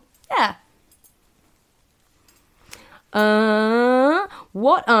 Right? Yeah.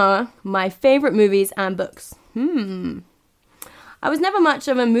 What are my favorite movies and books? I was never much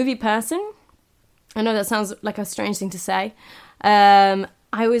of a movie person. I know that sounds like a strange thing to say. I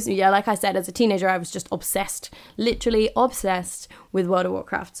was, like I said, as a teenager, I was just obsessed, literally obsessed with World of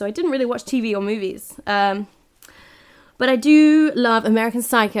Warcraft. So I didn't really watch TV or movies. But I do love American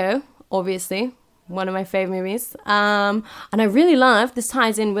Psycho, obviously, one of my favorite movies. And I really love, this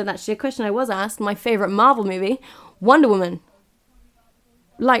ties in with actually a question I was asked, my favorite Marvel movie, Wonder Woman.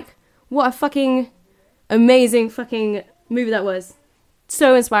 Like, what a fucking amazing fucking movie that was.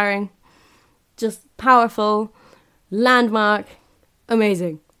 So inspiring. Just powerful. Landmark.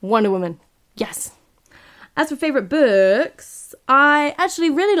 Amazing. Wonder Woman. Yes. As for favorite books, I actually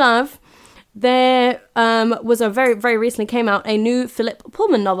really love... There was a very recently came out a new Philip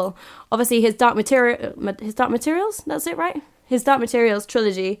Pullman novel. Obviously, his Dark Materials, that's it, right? His Dark Materials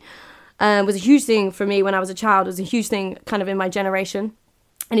trilogy was a huge thing for me when I was a child. It was a huge thing kind of in my generation.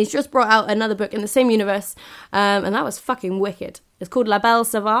 And he's just brought out another book in the same universe, and that was fucking wicked. It's called La Belle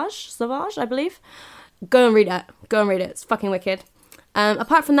Sauvage, I believe. Go and read it. It's fucking wicked.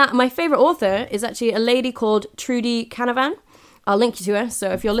 Apart from that, my favourite author is actually a lady called Trudy Canavan. I'll link you to her, so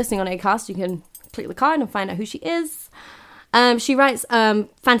if you're listening on Acast, you can click the card and find out who she is. She writes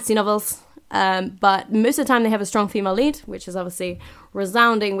fantasy novels, but most of the time they have a strong female lead, which is obviously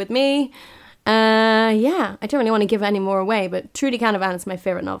resounding with me. I don't really want to give any more away, but Trudy Canavan is my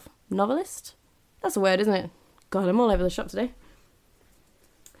favourite novelist. That's a word, isn't it? God, I'm all over the shop today.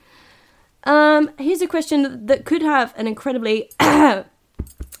 Here's a question that could have an incredibly,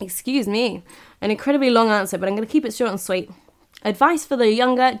 excuse me, an incredibly long answer, but I'm going to keep it short and sweet. Advice for the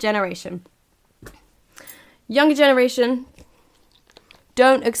younger generation. Younger generation,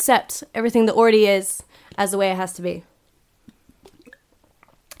 don't accept everything that already is as the way it has to be.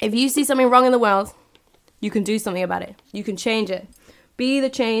 If you see something wrong in the world, you can do something about it. You can change it. Be the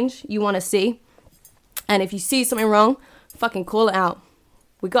change you want to see. And if you see something wrong, fucking call it out.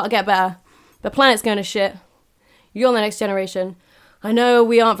 We got to get better. The planet's going to shit. You're the next generation. I know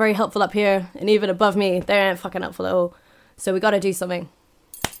we aren't very helpful up here, and even above me, they ain't fucking helpful at all. So we got to do something.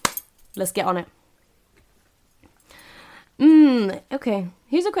 Let's get on it. Okay.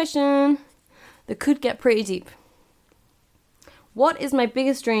 Here's a question that could get pretty deep. What is my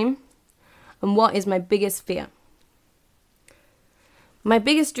biggest dream, and what is my biggest fear? My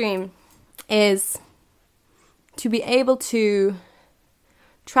biggest dream is to be able to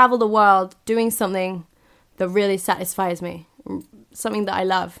travel the world doing something that really satisfies me, something that I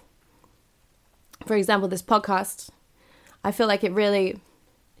love. For example, this podcast, I feel like it really,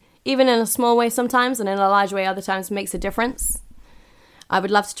 even in a small way sometimes and in a large way other times, makes a difference. I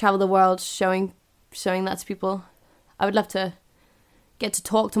would love to travel the world showing that to people. I would love to get to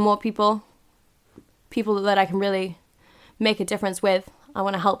talk to more people that I can really make a difference with. I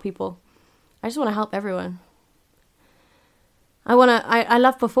want to help people. I just want to help everyone. I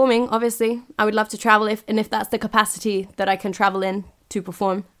love performing, obviously. I would love to travel if that's the capacity that I can travel in to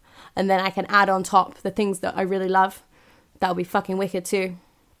perform. And then I can add on top the things that I really love. That would be fucking wicked too.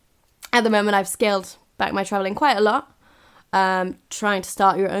 At the moment, I've scaled back my traveling quite a lot. Trying to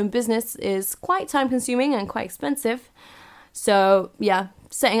start your own business is quite time consuming and quite expensive. So yeah,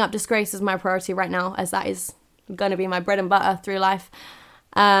 setting up Disgrace is my priority right now, as that is going to be my bread and butter through life.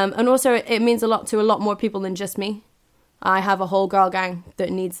 And also it means a lot to a lot more people than just me. I have a whole girl gang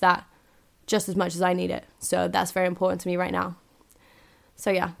that needs that just as much as I need it. So that's very important to me right now. So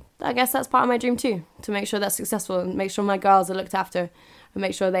yeah, I guess that's part of my dream too, to make sure that's successful and make sure my girls are looked after and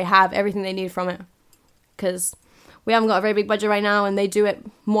make sure they have everything they need from it. Because we haven't got a very big budget right now and they do it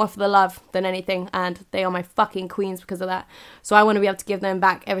more for the love than anything, and they are my fucking queens because of that. So I want to be able to give them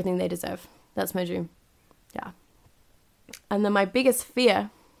back everything they deserve. That's my dream. Yeah. And then my biggest fear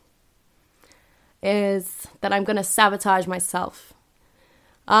is that I'm going to sabotage myself.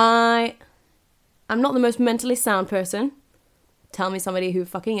 I'm not the most mentally sound person. Tell me somebody who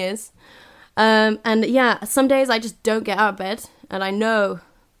fucking is. And yeah, some days I just don't get out of bed, and I know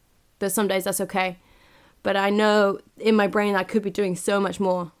that some days that's okay. But I know in my brain I could be doing so much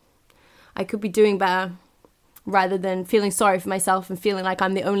more. I could be doing better rather than feeling sorry for myself and feeling like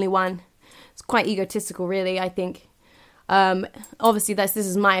I'm the only one. It's quite egotistical, really, I think. Obviously, this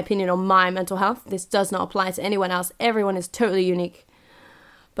is my opinion on my mental health. This does not apply to anyone else. Everyone is totally unique.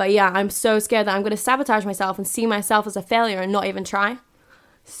 But yeah, I'm so scared that I'm going to sabotage myself and see myself as a failure and not even try.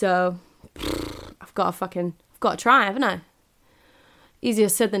 So, I've got to try, haven't I? Easier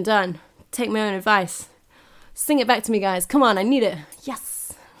said than done. Take my own advice. Sing it back to me, guys. Come on, I need it.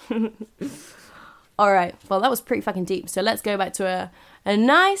 Yes. All right. Well, that was pretty fucking deep. So let's go back to a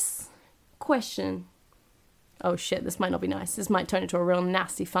nice question. Oh shit, this might not be nice. This might turn into a real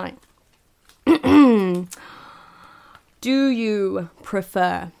nasty fight. Do you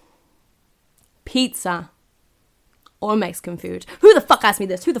prefer pizza or Mexican food? Who the fuck asked me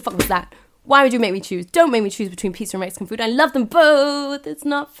this? Who the fuck was that? Why would you make me choose? Don't make me choose between pizza and Mexican food. I love them both. It's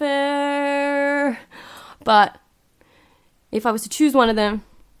not fair. But if I was to choose one of them,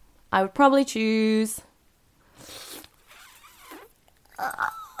 I would probably choose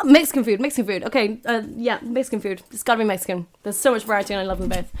Mexican food. Okay, yeah, Mexican food. It's gotta be Mexican. There's so much variety and I love them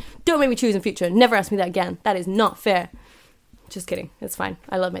both. Don't make me choose in future. Never ask me that again. That is not fair. Just kidding. It's fine.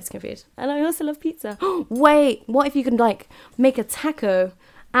 I love Mexican food. And I also love pizza. Wait, what if you can, like, make a taco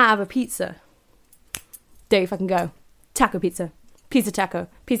out of a pizza? There you fucking go. Taco pizza. Pizza taco.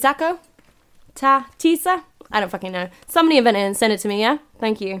 Pizza taco? Tisa? I don't fucking know. Somebody invent it and send it to me, yeah?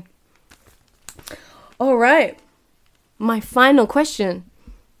 Thank you. All right. My final question.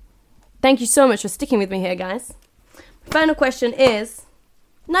 Thank you so much for sticking with me here, guys. My final question is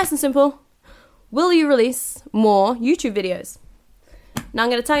nice and simple. Will you release more YouTube videos? Now, I'm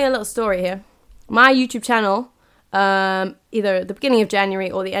going to tell you a little story here. My YouTube channel, either the beginning of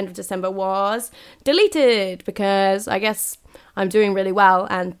January or the end of December, was deleted because I guess I'm doing really well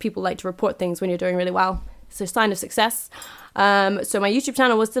and people like to report things when you're doing really well. It's a sign of success. So my YouTube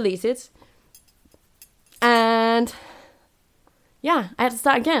channel was deleted. And yeah, I had to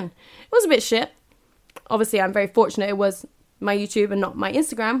start again. It was a bit shit. Obviously, I'm very fortunate it was my YouTube and not my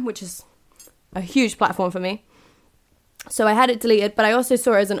Instagram, which is a huge platform for me. So I had it deleted, but I also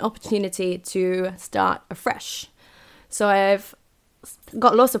saw it as an opportunity to start afresh. So I've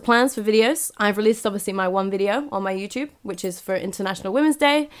got lots of plans for videos. I've released obviously my one video on my YouTube, which is for International Women's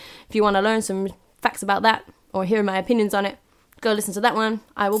Day. If you want to learn some facts about that or hear my opinions on it, go listen to that one.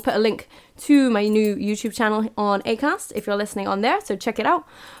 I will put a link to my new YouTube channel on Acast if you're listening on there, so check it out.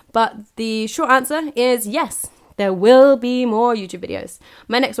 But the short answer is yes, there will be more YouTube videos.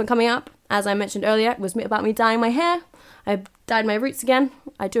 My next one coming up, as I mentioned earlier, was about me dyeing my hair. I dyed my roots again.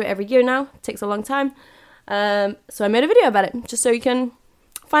 I do it every year now. It takes a long time. So I made a video about it, just so you can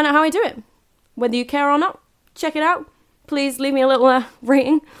find out how I do it. Whether you care or not, check it out. Please leave me a little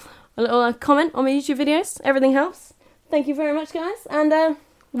rating, a little comment on my YouTube videos. Everything helps. Thank you very much, guys. And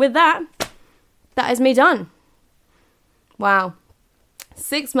with that, that is me done. Wow.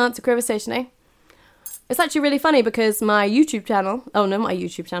 6 months of Crivization, eh? It's actually really funny because my YouTube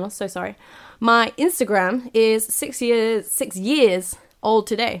channel, so sorry. My Instagram is 6 years old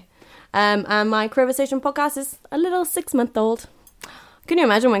today. And my Crivization podcast is a little 6 month old. Can you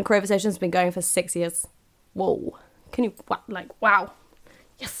imagine when Crivization's been going for 6 years? Whoa. Can you, wow.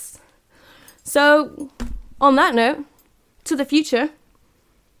 Yes. So, on that note, to the future,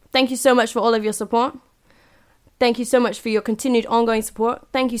 thank you so much for all of your support. Thank you so much for your continued ongoing support.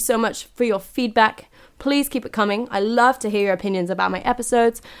 Thank you so much for your feedback. Please keep it coming. I love to hear your opinions about my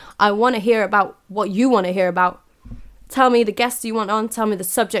episodes. I want to hear about what you want to hear about. Tell me the guests you want on. Tell me the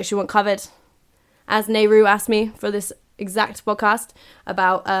subjects you want covered. As Nehru asked me for this exact podcast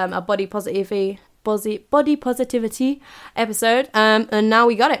about a body positivity episode. And now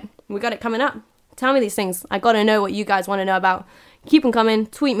we got it. We got it coming up. Tell me these things. I got to know what you guys want to know about. Keep them coming.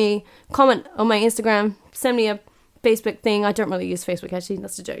 Tweet me. Comment on my Instagram. Send me a Facebook thing. I don't really use Facebook, actually.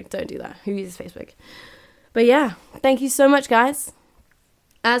 That's a joke. Don't do that. Who uses Facebook? But yeah, thank you so much, guys.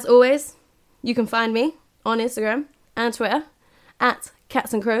 As always, you can find me on Instagram and Twitter at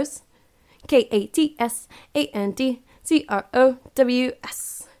Cats and Crows. KATSANDCROWS.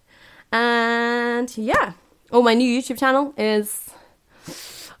 And yeah, my new YouTube channel is,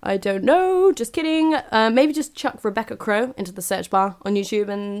 I don't know, just kidding. Maybe just chuck Rebecca Crow into the search bar on YouTube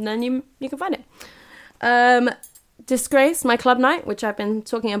and then you can find it. Disgrace, my club night, which I've been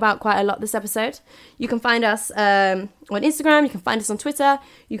talking about quite a lot this episode. You can find us on Instagram, you can find us on Twitter,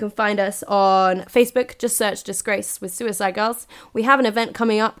 you can find us on Facebook. Just search Disgrace with Suicide Girls. We have an event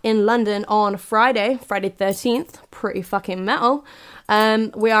coming up in London on Friday 13th. Pretty fucking metal.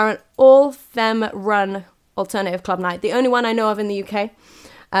 We are an all-femme run alternative club night. The only one I know of in the UK.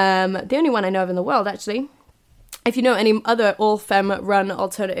 The only one I know of in the world, actually. If you know any other all-femme run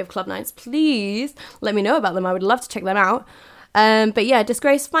alternative club nights, please let me know about them. I would love to check them out. But yeah,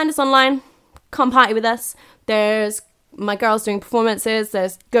 Disgrace, find us online. Come party with us. There's my girls doing performances.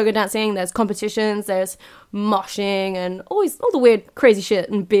 There's go-go dancing. There's competitions. There's moshing and all the weird, crazy shit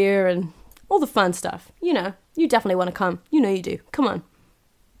and beer and all the fun stuff. You know, you definitely want to come. You know you do. Come on.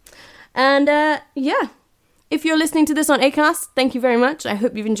 And yeah, if you're listening to this on Acast, thank you very much. I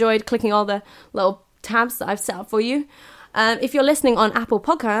hope you've enjoyed clicking all the little tabs that I've set up for you. If you're listening on Apple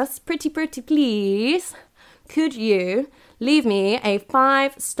Podcasts, pretty please, could you leave me a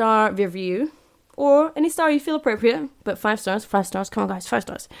 5-star review or any star you feel appropriate, but 5 stars, come on guys, 5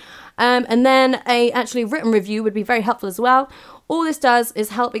 stars. And then a actually written review would be very helpful as well. All this does is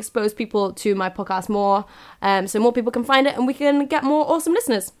help expose people to my podcast more, so more people can find it and we can get more awesome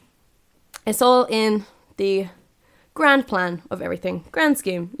listeners. It's all in the grand plan of everything, grand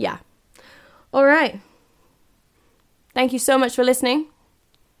scheme, yeah. All right. Thank you so much for listening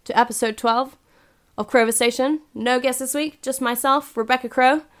to episode 12 of Crivization. No guests this week, just myself, Rebecca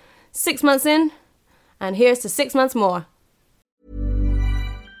Crow. 6 months in, and here's to 6 months more.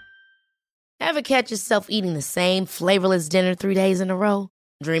 Ever catch yourself eating the same flavorless dinner 3 days in a row?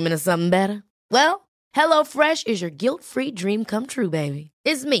 Dreaming of something better? Well, HelloFresh is your guilt-free dream come true, baby.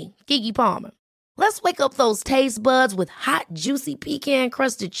 It's me, Keke Palmer. Let's wake up those taste buds with hot, juicy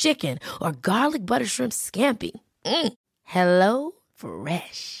pecan-crusted chicken or garlic butter shrimp scampi. Hello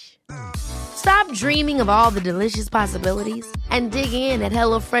Fresh. Stop dreaming of all the delicious possibilities and dig in at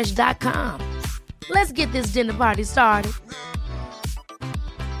HelloFresh.com. Let's get this dinner party started.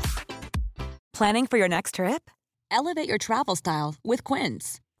 Planning for your next trip? Elevate your travel style with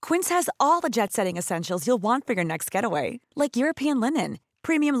Quince. Quince has all the jet-setting essentials you'll want for your next getaway, like European linen,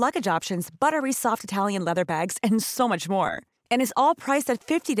 premium luggage options, buttery soft Italian leather bags, and so much more. And is all priced at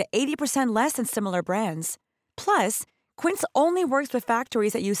 50 to 80% less than similar brands. Plus, Quince only works with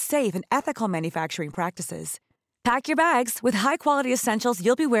factories that use safe and ethical manufacturing practices. Pack your bags with high-quality essentials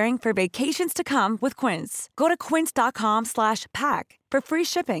you'll be wearing for vacations to come with Quince. Go to quince.com/pack for free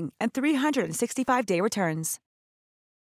shipping and 365-day returns.